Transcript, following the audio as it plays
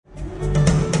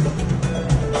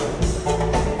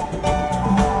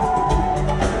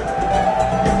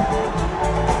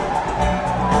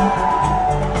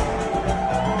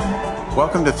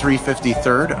welcome to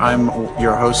 353rd. I'm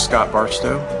your host, Scott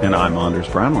Barstow. And I'm Anders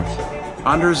Brownworth.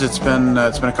 Anders, it's been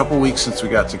a couple weeks since we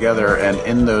got together, and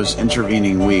in those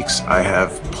intervening weeks, I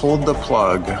have pulled the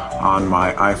plug on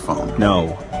my iPhone.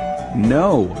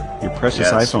 No, your precious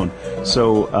iPhone.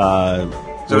 So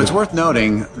it's worth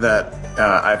noting that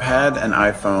I've had an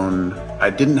iPhone. I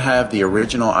didn't have the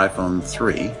original iPhone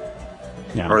 3.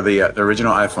 Yeah. Or the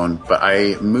original iPhone, but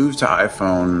I moved to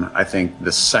iPhone, I think,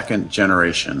 the second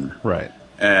generation. Right.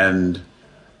 And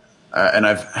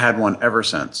I've had one ever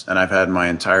since, and I've had my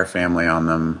entire family on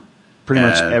them. Pretty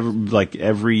much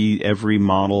every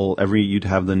model, you'd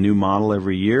have the new model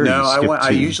every year. No, I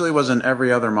usually was an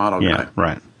every other model guy. Yeah,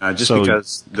 right. Just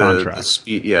because the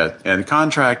speed, and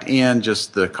contract, and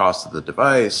just the cost of the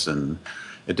device, and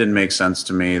it didn't make sense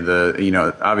to me.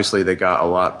 Obviously they got a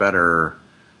lot better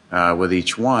with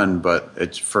each one, but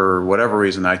it's for whatever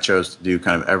reason I chose to do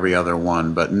kind of every other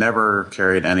one, but never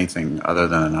carried anything other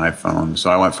than an iPhone. So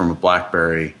I went from a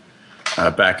BlackBerry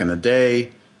back in the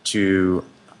day to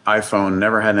iPhone,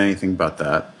 never had anything but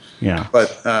that. Yeah.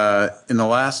 But in the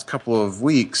last couple of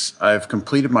weeks, I've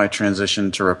completed my transition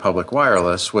to Republic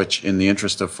Wireless, which, in the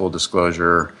interest of full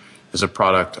disclosure, is a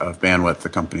product of Bandwidth, the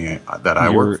company that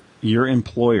I work for. Your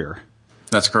employer.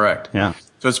 That's correct. Yeah.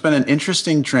 So it's been an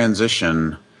interesting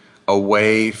transition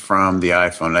away from the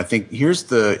iPhone. And I think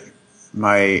here's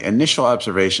my initial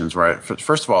observations.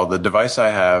 First of all, the device I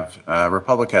have,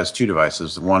 Republic has two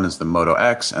devices. One is the Moto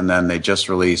X, and then they just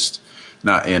released,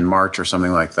 not in March or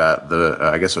something like that,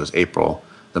 I guess it was April,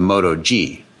 the Moto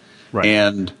G. Right.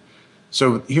 And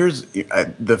so here's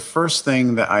the first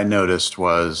thing that I noticed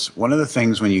was one of the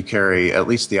things when you carry at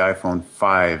least the iPhone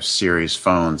 5 series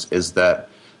phones is that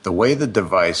the way the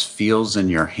device feels in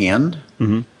your hand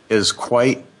is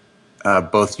quite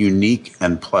both unique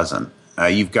and pleasant.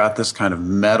 You've got this kind of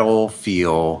metal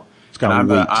feel. It's got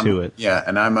weight to it. Yeah,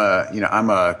 and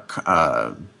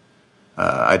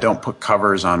I don't put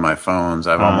covers on my phones.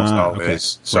 I've almost always. Okay.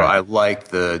 So right. I like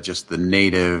just the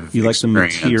native. You like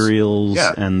experience. The materials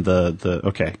and the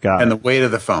okay, got it. And the weight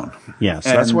of the phone. Yeah, so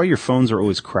that's why your phones are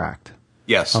always cracked.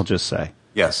 Yes. I'll just say.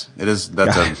 Yes, it is.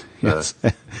 That's yes.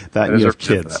 That you have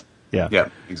kids. Yeah. Yeah,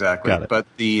 exactly. Got it. But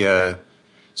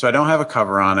so I don't have a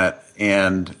cover on it,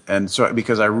 and so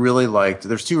because I really liked.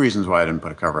 There's two reasons why I didn't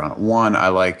put a cover on it. One, I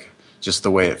like just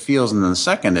the way it feels, and then the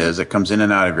second is it comes in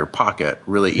and out of your pocket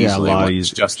really easily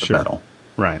with just the metal.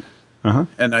 Right.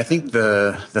 And I think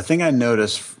the thing I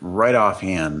noticed right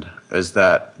offhand is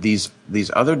that these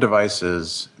other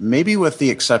devices, maybe with the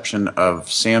exception of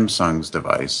Samsung's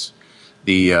device,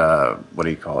 the what do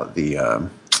you call it? The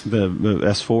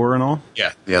S4 and all?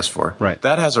 Yeah, the S4. Right.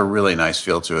 That has a really nice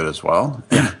feel to it as well.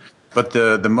 But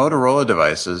the Motorola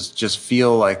devices just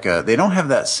feel like they don't have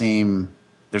that same.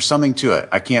 There's something to it.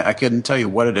 I couldn't tell you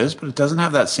what it is, but it doesn't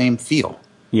have that same feel.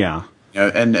 Yeah.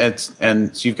 And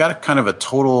so you've got a kind of a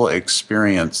total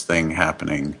experience thing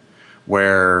happening,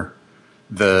 where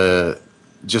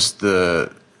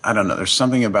I don't know. There's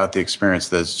something about the experience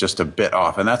that's just a bit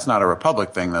off, and that's not a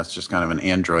Republic thing. That's just kind of an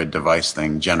Android device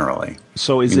thing generally.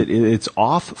 So it's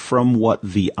off from what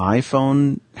the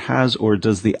iPhone has, or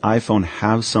does the iPhone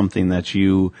have something that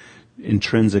you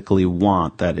intrinsically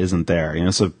want that isn't there?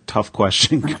 It's a tough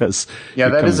question because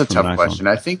that is a tough question.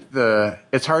 I think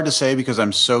it's hard to say because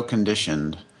I'm so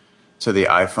conditioned to the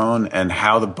iPhone and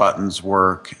how the buttons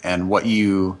work and what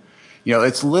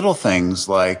it's little things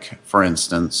like, for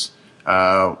instance,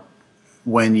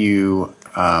 when you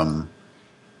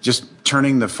just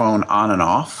turning the phone on and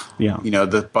off. Yeah.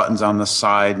 The buttons on the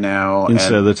side now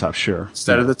instead of the top. Sure.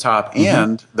 Instead of the top,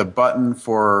 and the button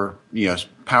for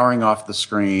powering off the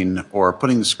screen or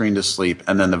putting the screen to sleep,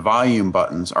 and then the volume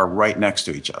buttons are right next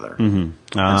to each other. And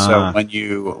so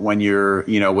when you're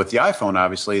with the iPhone,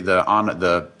 obviously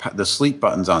the sleep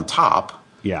button's on top.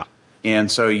 Yeah.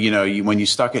 And so, when you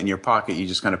stuck it in your pocket, you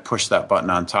just kind of push that button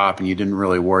on top, and you didn't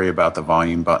really worry about the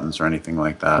volume buttons or anything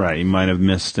like that. Right. You might have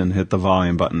missed and hit the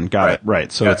volume button. Got it.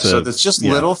 Right. So it's just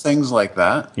little things like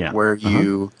that where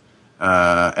you,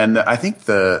 and I think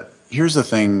here's the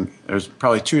thing. There's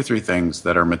probably two or three things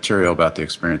that are material about the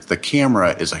experience. The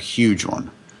camera is a huge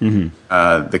one.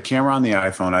 The camera on the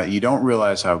iPhone, you don't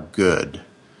realize how good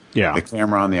the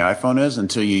camera on the iPhone is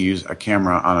until you use a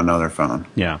camera on another phone.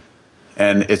 Yeah.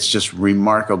 And it's just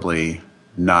remarkably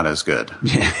not as good.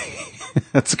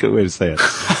 That's a good way to say it.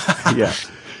 Yeah.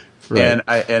 Right.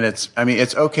 And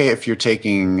it's okay if you're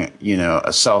taking, a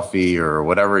selfie or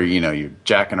whatever, you're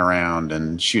jacking around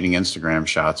and shooting Instagram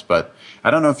shots. But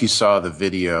I don't know if you saw the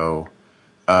video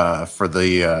for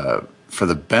the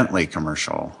Bentley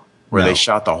commercial where they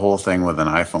shot the whole thing with an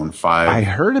iPhone 5. I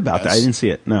heard about that. I didn't see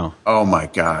it. No. Oh my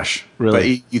gosh.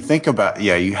 Really? But you think about,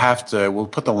 you have to, we'll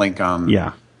put the link on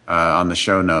the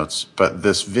show notes, but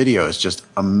this video is just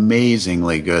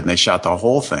amazingly good. And they shot the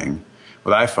whole thing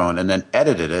with iPhone and then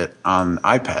edited it on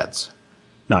iPads.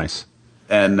 Nice.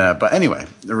 And, but anyway,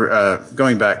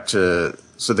 going back to,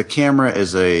 so the camera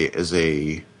is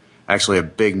actually a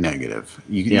big negative.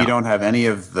 You don't have any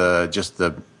of just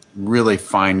the really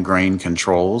fine-grained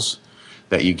controls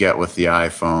that you get with the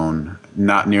iPhone.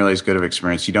 Not nearly as good of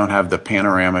experience. You don't have the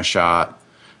panorama shot.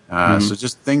 So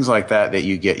just things like that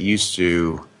you get used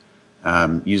to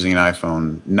using an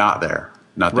iPhone. Not there.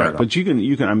 Not there. Right, but you can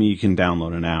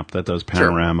download an app that does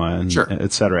panorama and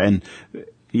et cetera. And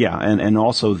and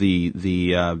also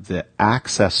the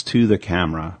access to the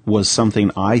camera was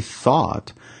something I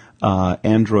thought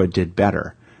Android did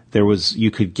better.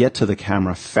 You could get to the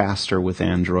camera faster with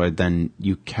Android than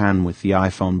you can with the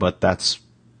iPhone, but that's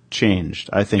changed.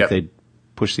 I think they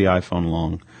pushed the iPhone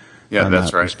along. Yeah,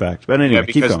 that's right. Respect. But anyway,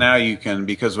 because keep going. now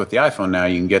because with the iPhone now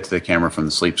you can get to the camera from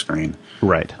the sleep screen.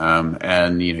 Right.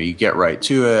 And you get right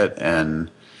to it,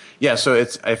 and so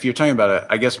if you're talking about it,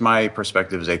 I guess my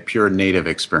perspective is a pure native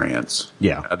experience.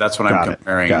 Yeah. That's what I'm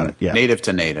comparing native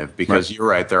to native, because you're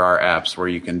right, there are apps where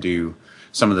you can do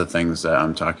some of the things that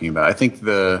I'm talking about. I think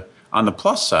on the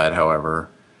plus side, however,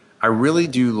 I really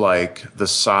do like the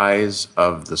size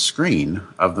of the screen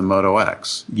of the Moto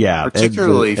X. Yeah,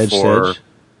 particularly particularly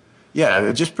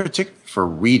for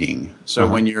reading. So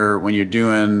when you're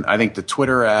doing, I think the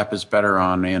Twitter app is better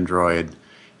on Android,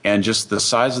 and just the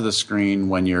size of the screen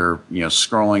when you're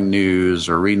scrolling news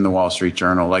or reading the Wall Street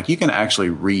Journal, like you can actually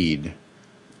read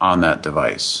on that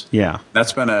device. Yeah,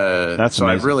 that's been so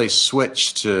I've really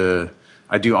switched to.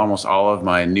 I do almost all of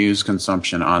my news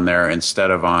consumption on there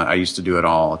instead of I used to do it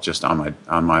all just on my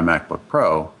MacBook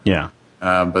Pro. Yeah.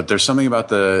 But there's something about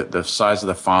the size of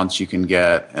the fonts you can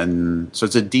get, and so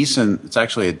it's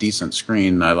actually a decent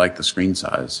screen. I like the screen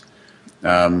size.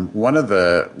 One of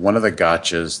the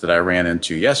gotchas that I ran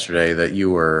into yesterday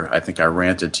that I think I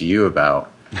ranted to you about,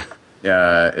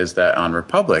 is that on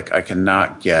Republic I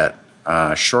cannot get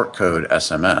shortcode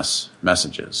SMS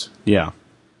messages. Yeah.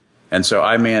 And so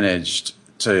I managed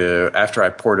after I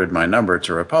ported my number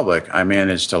to Republic, I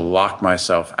managed to lock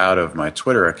myself out of my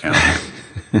Twitter account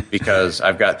because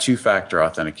I've got two-factor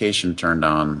authentication turned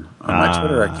on my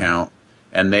Twitter account,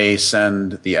 and they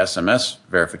send the SMS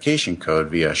verification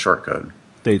code via shortcode.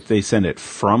 They send it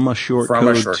from a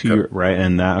shortcode to your, right?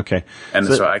 And okay. And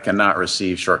so I cannot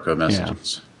receive shortcode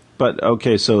messages. Yeah. But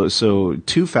okay, so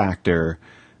two-factor.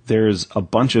 There's a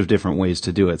bunch of different ways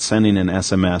to do it. Sending an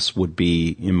SMS would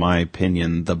be, in my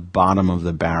opinion, the bottom of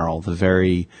the barrel, the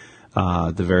very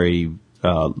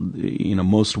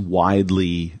most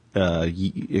widely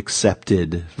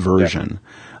accepted version.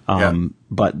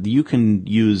 But you can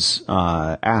use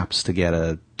apps to get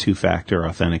a two-factor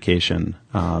authentication.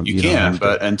 You can,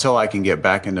 but until I can get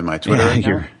back into my Twitter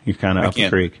account, you're kind of up the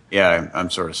creek. Yeah,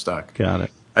 I'm sort of stuck. Got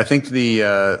it. I think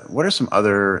what are some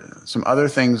other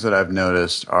things that I've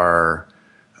noticed are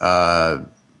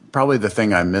probably the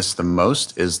thing I miss the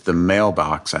most is the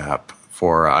Mailbox app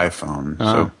for iPhone.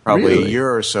 So probably a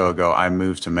year or so ago, I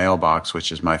moved to Mailbox, which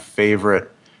is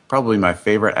probably my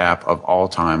favorite app of all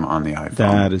time on the iPhone.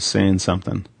 That is saying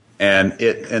something. And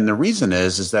the reason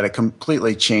is that it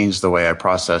completely changed the way I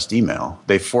processed email.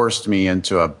 They forced me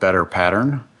into a better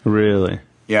pattern. Really?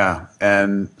 Yeah,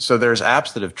 and so there's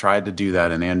apps that have tried to do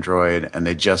that in Android, and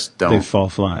they just don't. They fall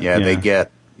flat. Yeah, they get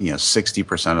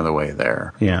 60% of the way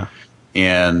there. Yeah,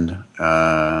 and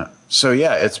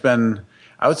it's been.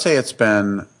 I would say it's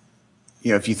been.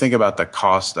 If you think about the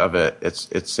cost of it,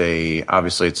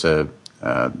 obviously the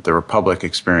Republic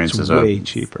experience is way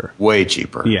cheaper. Way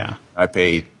cheaper. Yeah, I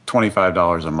pay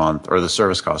 $25 a month, or the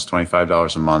service costs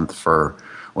 $25 a month for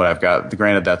what I've got.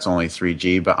 Granted, that's only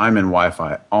 3G, but I'm in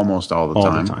Wi-Fi almost all the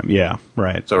time. All the time, yeah,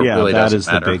 right. So it really that is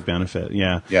matter. The big benefit.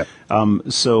 Yeah, yeah.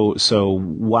 So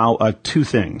while two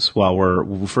things. While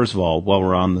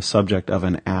we're on the subject of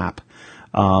an app,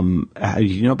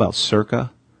 you know about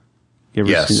Circa? You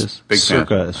ever seen this? Big Circa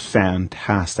fan. is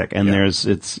fantastic, and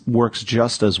it works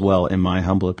just as well, in my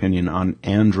humble opinion, on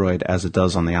Android as it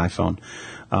does on the iPhone.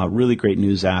 Really great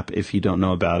news app if you don't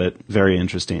know about it. Very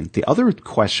interesting. The other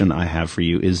question I have for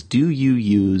you is, do you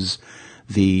use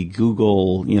the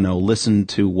Google, listen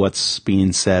to what's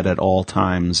being said at all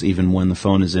times, even when the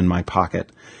phone is in my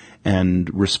pocket, and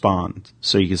respond?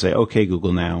 So you can say, okay,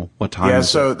 Google, now, what time is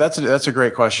so it? that's a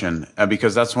great question,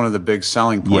 because that's one of the big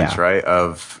selling points, right,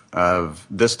 of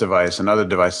this device and other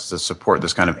devices that support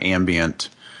this kind of ambient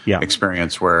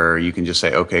experience where you can just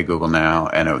say, okay, Google now,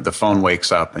 and the phone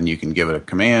wakes up and you can give it a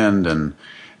command. And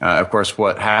of course,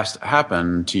 what has to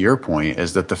happen, to your point,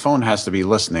 is that the phone has to be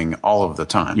listening all of the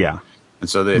time. Yeah. And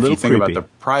so if you think about the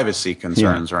privacy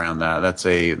concerns around that, that's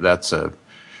a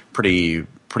pretty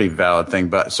valid thing.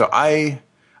 But so I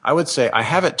would say I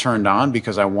have it turned on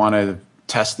because I want to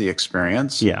test the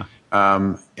experience. Yeah.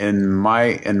 In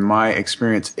my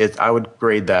experience, I would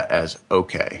grade that as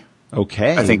okay.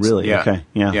 Okay. I think really. Yeah. Okay.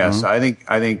 Yeah. Yeah. So I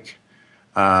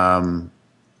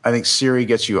think Siri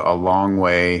gets you a long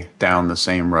way down the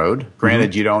same road.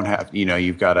 Granted, you don't have,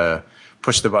 you've got to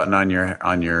push the button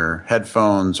on your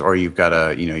headphones, or you've got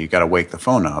to wake the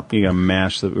phone up. You got to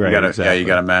mash the right. Exactly. Yeah, you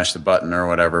got to mash the button or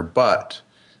whatever. But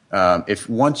if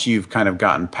once you've kind of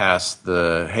gotten past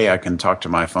hey, I can talk to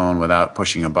my phone without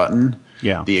pushing a button.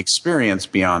 Yeah. The experience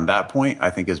beyond that point, I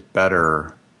think, is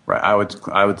better. Right. I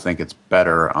would think it's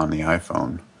better on the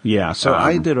iPhone. Yeah. So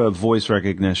I did a voice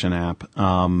recognition app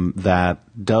that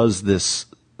does this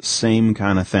same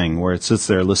kind of thing where it sits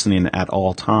there listening at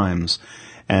all times,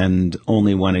 and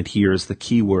only when it hears the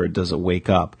keyword does it wake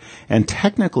up. And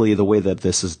technically, the way that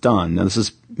this is done, now this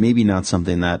is maybe not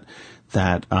something that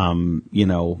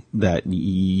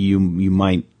you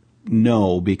might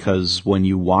know, because when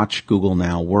you watch Google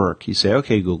Now work, you say,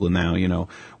 okay, Google Now,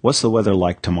 what's the weather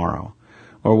like tomorrow?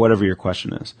 Or whatever your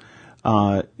question is.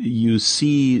 You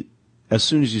see, as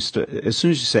soon as you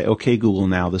say, okay, Google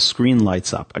Now, the screen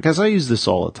lights up. Because I use this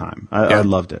all the time. I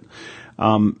loved it.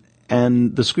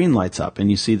 And the screen lights up and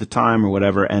you see the time or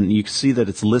whatever, and you see that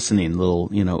it's listening, little,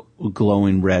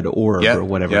 glowing red orb or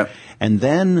whatever. Yep. And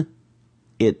then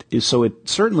it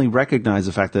certainly recognized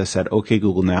the fact that I said, okay,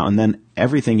 Google Now, and then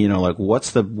everything, like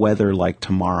what's the weather like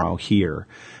tomorrow here?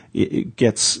 It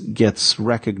gets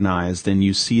recognized, and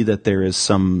you see that there is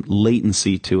some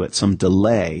latency to it, some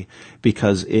delay,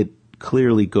 because it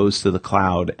clearly goes to the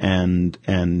cloud and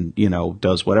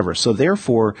does whatever. So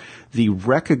therefore, the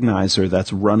recognizer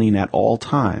that's running at all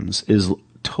times is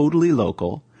totally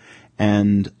local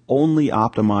and only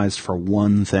optimized for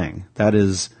one thing. That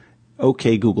is,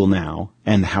 okay, Google Now,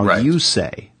 and how you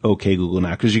say, okay, Google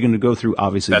Now, because you're going to go through,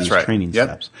 obviously, these training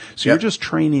steps. So you're just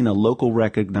training a local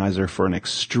recognizer for an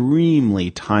extremely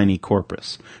tiny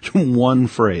corpus, one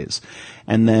phrase.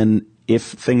 And then if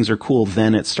things are cool,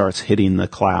 then it starts hitting the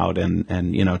cloud, and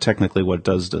technically what it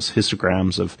does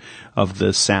histograms of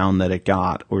the sound that it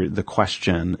got or the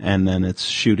question, and then it's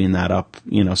shooting that up,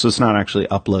 so it's not actually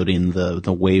uploading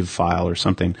the wave file or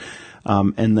something.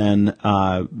 And then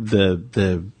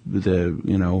the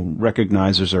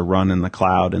recognizers are run in the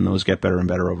cloud, and those get better and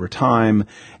better over time,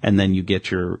 and then you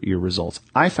get your results.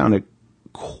 I found it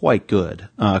quite good,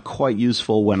 quite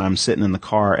useful when I'm sitting in the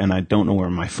car and I don't know where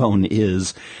my phone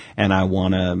is, and I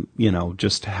want to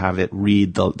just have it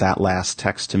read that last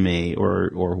text to me or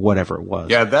whatever it was.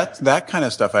 Yeah, that kind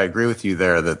of stuff. I agree with you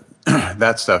there.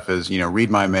 That stuff is read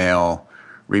my mail.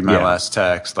 Read my last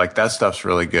text. Like, that stuff's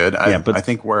really good. I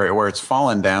think where it's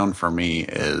fallen down for me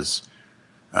is,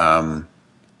 I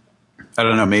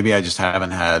don't know, maybe I just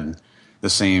haven't had the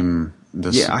same,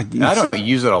 I don't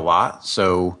use it a lot.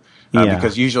 So,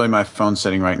 because usually my phone's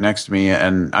sitting right next to me,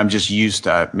 and I'm just used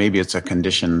to, maybe it's a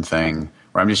condition thing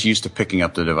where I'm just used to picking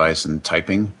up the device and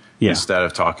typing instead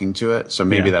of talking to it. So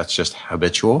maybe that's just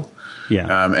habitual.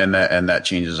 Yeah. And that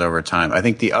changes over time. I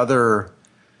think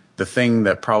the thing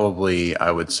that probably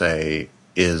I would say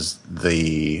is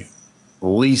the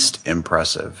least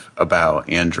impressive about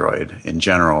Android in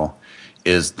general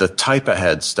is the type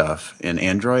ahead stuff in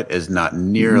Android is not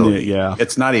nearly,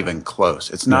 it's not even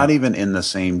close. It's not even in the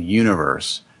same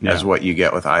universe as what you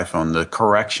get with iPhone. The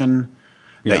correction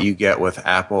that you get with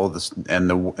Apple,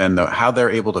 and how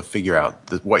they're able to figure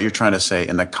out what you're trying to say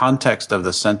in the context of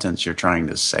the sentence you're trying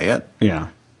to say it. Yeah.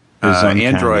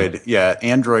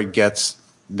 Android gets,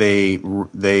 they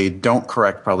don't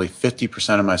correct probably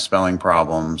 50% of my spelling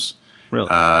problems. Really?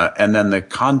 And then the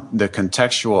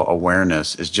contextual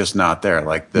awareness is just not there.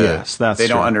 Like they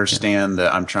don't understand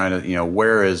that I'm trying to,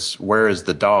 where is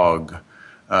the dog,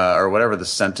 or whatever the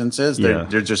sentence is.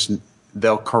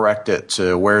 They'll correct it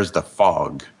to where's the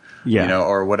fog,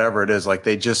 or whatever it is. Like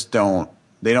they don't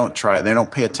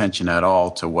pay attention at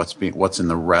all to what's in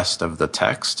the rest of the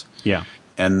text. Yeah.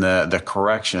 And the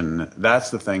correction, that's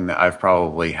the thing that I've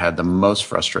probably had the most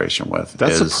frustration with.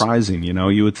 That's surprising,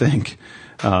 you would think.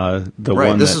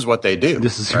 This is what they do.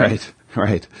 This is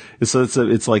right. So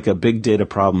it's like a big data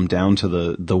problem down to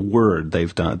the word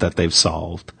they've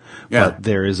solved. Yeah. But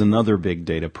there is another big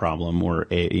data problem, or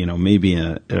maybe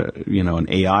an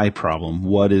AI problem.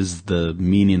 What is the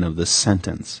meaning of the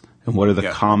sentence? and what are the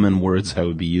common words I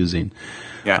would be using.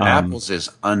 Yeah, Apple's is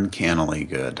uncannily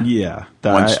good. Yeah,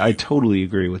 I totally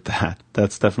agree with that.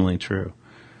 That's definitely true.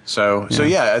 So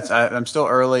I'm still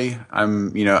early.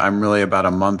 I'm really about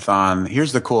a month on.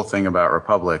 Here's the cool thing about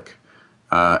Republic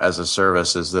as a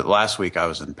service is that last week I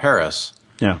was in Paris.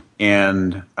 Yeah.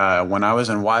 And when I was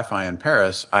in Wi-Fi in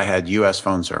Paris, I had U.S.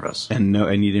 phone service. And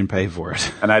you didn't pay for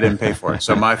it. And I didn't pay for it.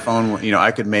 So my phone,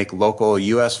 I could make local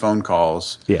U.S. phone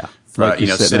calls. Yeah. Like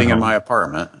sitting in my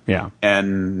apartment. Yeah.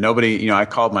 And nobody, I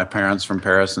called my parents from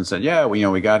Paris and said, yeah,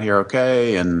 we got here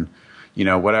okay. And,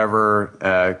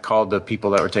 whatever, called the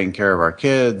people that were taking care of our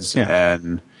kids. Yeah.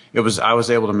 And I was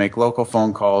able to make local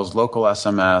phone calls, local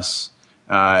SMS.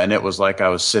 And it was like I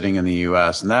was sitting in the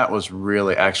U.S. And that was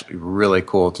actually really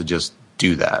cool to just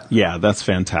do that. Yeah, that's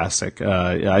fantastic.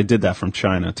 I did that from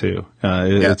China too.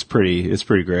 It's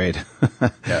pretty great.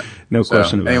 Yeah. No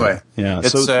question about it. Yeah.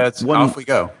 It's off we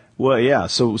go. Well, yeah.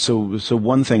 So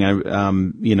one thing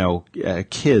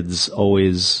kids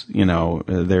always,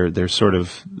 they're sort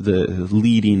of the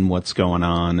leading what's going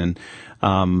on. And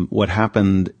what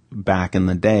happened back in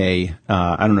the day,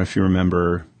 I don't know if you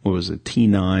remember, what was it,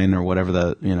 T9 or whatever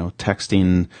the,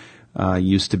 texting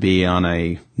used to be on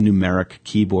a numeric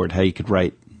keyboard, how you could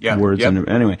write words. Yep.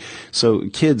 Anyway, so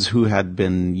kids who had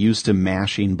been used to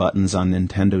mashing buttons on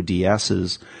Nintendo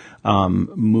DS's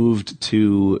moved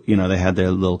to, they had their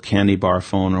little candy bar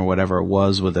phone or whatever it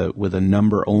was with a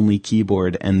number only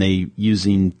keyboard, and they,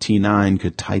 using T9,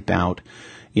 could type out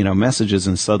messages,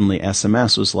 and suddenly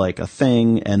SMS was like a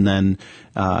thing, and then,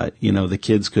 the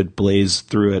kids could blaze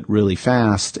through it really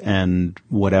fast and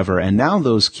whatever. And now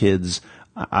those kids,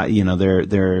 they're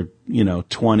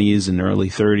 20s and early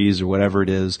 30s or whatever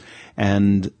it is,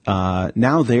 and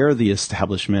now they're the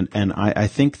establishment, and I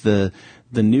think the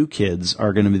new kids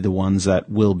are going to be the ones that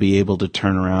will be able to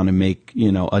turn around and make,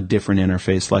 a different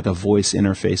interface, like a voice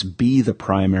interface, be the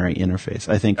primary interface.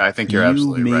 I think you're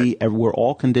absolutely right. We're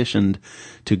all conditioned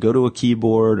to go to a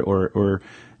keyboard or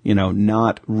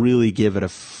not really give it a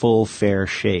full fair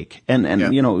shake. And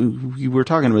we were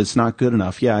talking about it's not good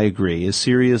enough. Yeah, I agree.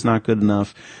 Siri is not good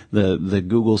enough. The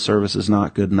Google service is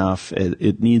not good enough.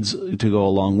 It needs to go a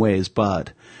long ways,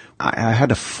 but I had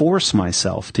to force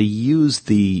myself to use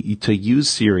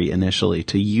Siri initially,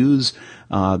 to use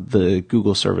the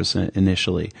Google service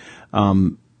initially.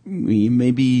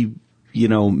 Maybe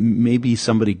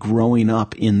somebody growing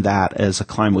up in that as a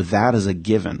climate, with that as a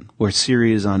given, where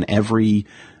Siri is on every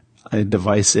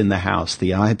device in the house, the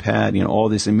iPad, all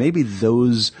these things. Maybe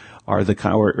those are the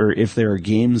kind, or if there are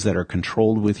games that are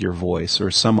controlled with your voice or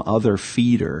some other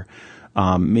feeder.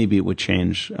 Maybe it would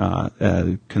change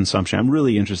consumption. I'm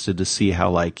really interested to see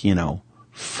how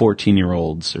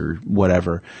 14-year-olds or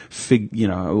whatever,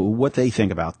 what they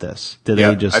think about this. Do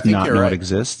they just not know it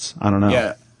exists? I don't know.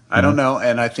 Yeah, I don't know.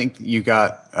 And I think you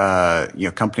got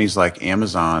companies like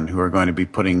Amazon who are going to be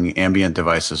putting ambient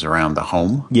devices around the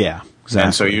home. Yeah, exactly.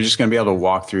 And so you're just going to be able to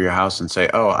walk through your house and say,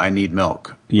 "Oh, I need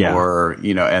milk." Yeah. Or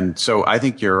and so I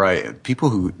think you're right.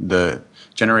 People the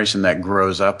generation that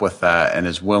grows up with that and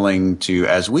is willing to,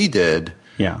 as we did,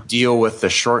 deal with the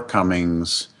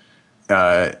shortcomings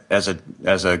as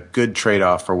a good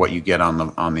trade-off for what you get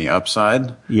on the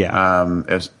upside. Yeah.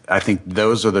 I think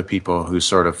those are the people who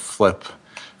sort of flip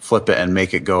it and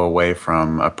make it go away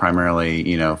from primarily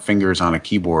fingers on a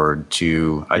keyboard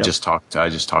to I just talk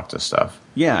to stuff.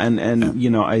 Yeah,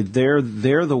 they're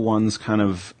the ones kind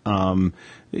of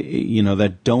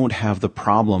that don't have the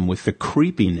problem with the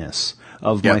creepiness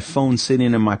of my phone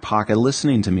sitting in my pocket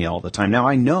listening to me all the time. Now,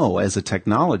 I know as a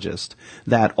technologist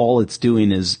that all it's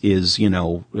doing is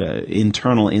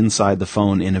internal inside the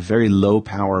phone in a very low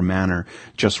power manner,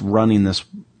 just running this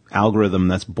algorithm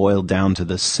that's boiled down to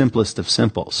the simplest of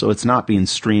simple. So it's not being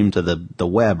streamed to the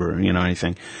web or,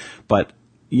 anything. But,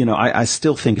 I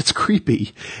still think it's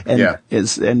creepy. And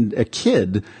and a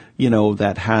kid,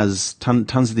 that has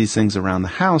tons of these things around the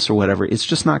house or whatever, it's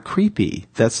just not creepy.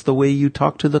 That's the way you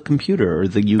talk to the computer, or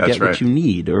you get what you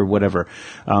need or whatever.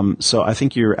 So I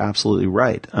think you're absolutely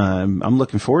right. I'm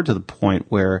looking forward to the point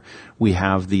where we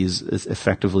have these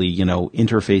effectively,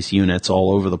 interface units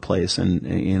all over the place, and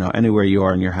anywhere you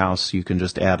are in your house, you can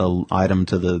just add an item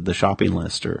to the shopping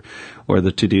list or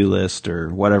the to-do list or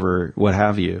whatever, what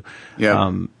have you.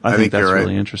 Yeah, I think that's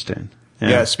really interesting.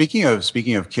 Yeah. Speaking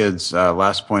of kids,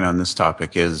 last point on this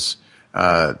topic is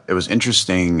it was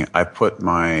interesting. I put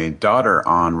my daughter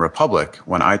on Republic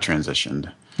when I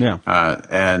transitioned. Yeah.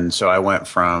 And so I went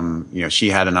from, she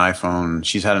had an iPhone.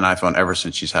 She's had an iPhone ever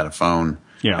since she's had a phone.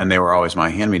 Yeah. And they were always my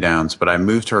hand-me-downs. But I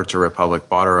moved her to Republic,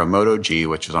 bought her a Moto G,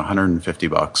 which is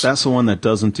 $150. That's the one that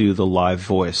doesn't do the live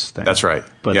voice thing. That's right.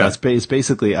 But it's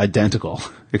basically identical,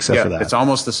 except for that. It's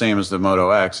almost the same as the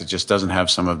Moto X. It just doesn't have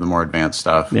some of the more advanced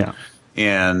stuff. Yeah.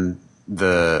 And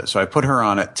so I put her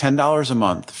on at $10 a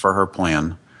month for her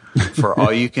plan for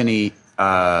all you can eat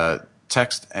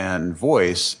text and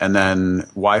voice, and then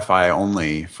Wi-Fi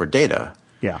only for data.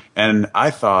 Yeah. And I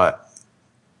thought,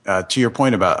 to your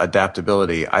point about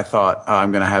adaptability, I thought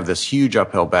I'm going to have this huge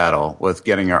uphill battle with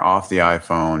getting her off the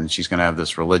iPhone. She's going to have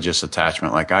this religious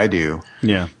attachment like I do.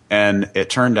 Yeah. And it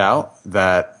turned out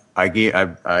that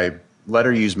I let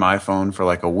her use my phone for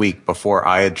like a week before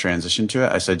I had transitioned to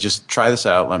it. I said, just try this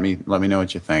out. Let me know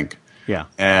what you think. Yeah.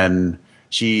 And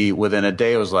she, within a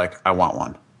day, was like, I want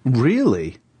one.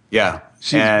 Really? Yeah.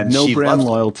 No brand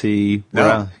loyalty.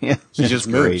 No. Yeah. She just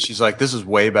moved. Great. She's like, this is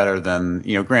way better than,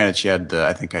 granted she had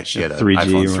I think she had an 3G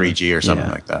iPhone 3G or something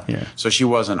like that. Yeah. So she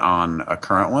wasn't on a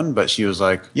current one, but she was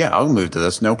like, yeah, I'll move to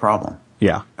this. No problem.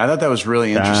 Yeah. I thought that was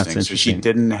really interesting. So she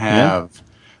didn't have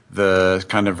the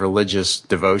kind of religious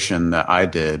devotion that I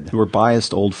did. We're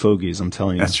biased old fogies, I'm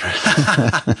telling you.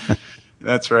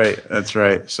 That's right. That's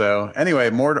right. So anyway,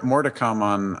 more to come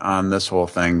on this whole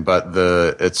thing, but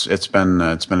it's been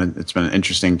an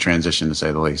interesting transition to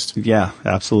say the least. Yeah,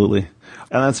 absolutely.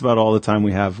 And that's about all the time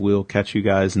we have. We'll catch you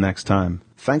guys next time.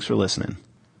 Thanks for listening.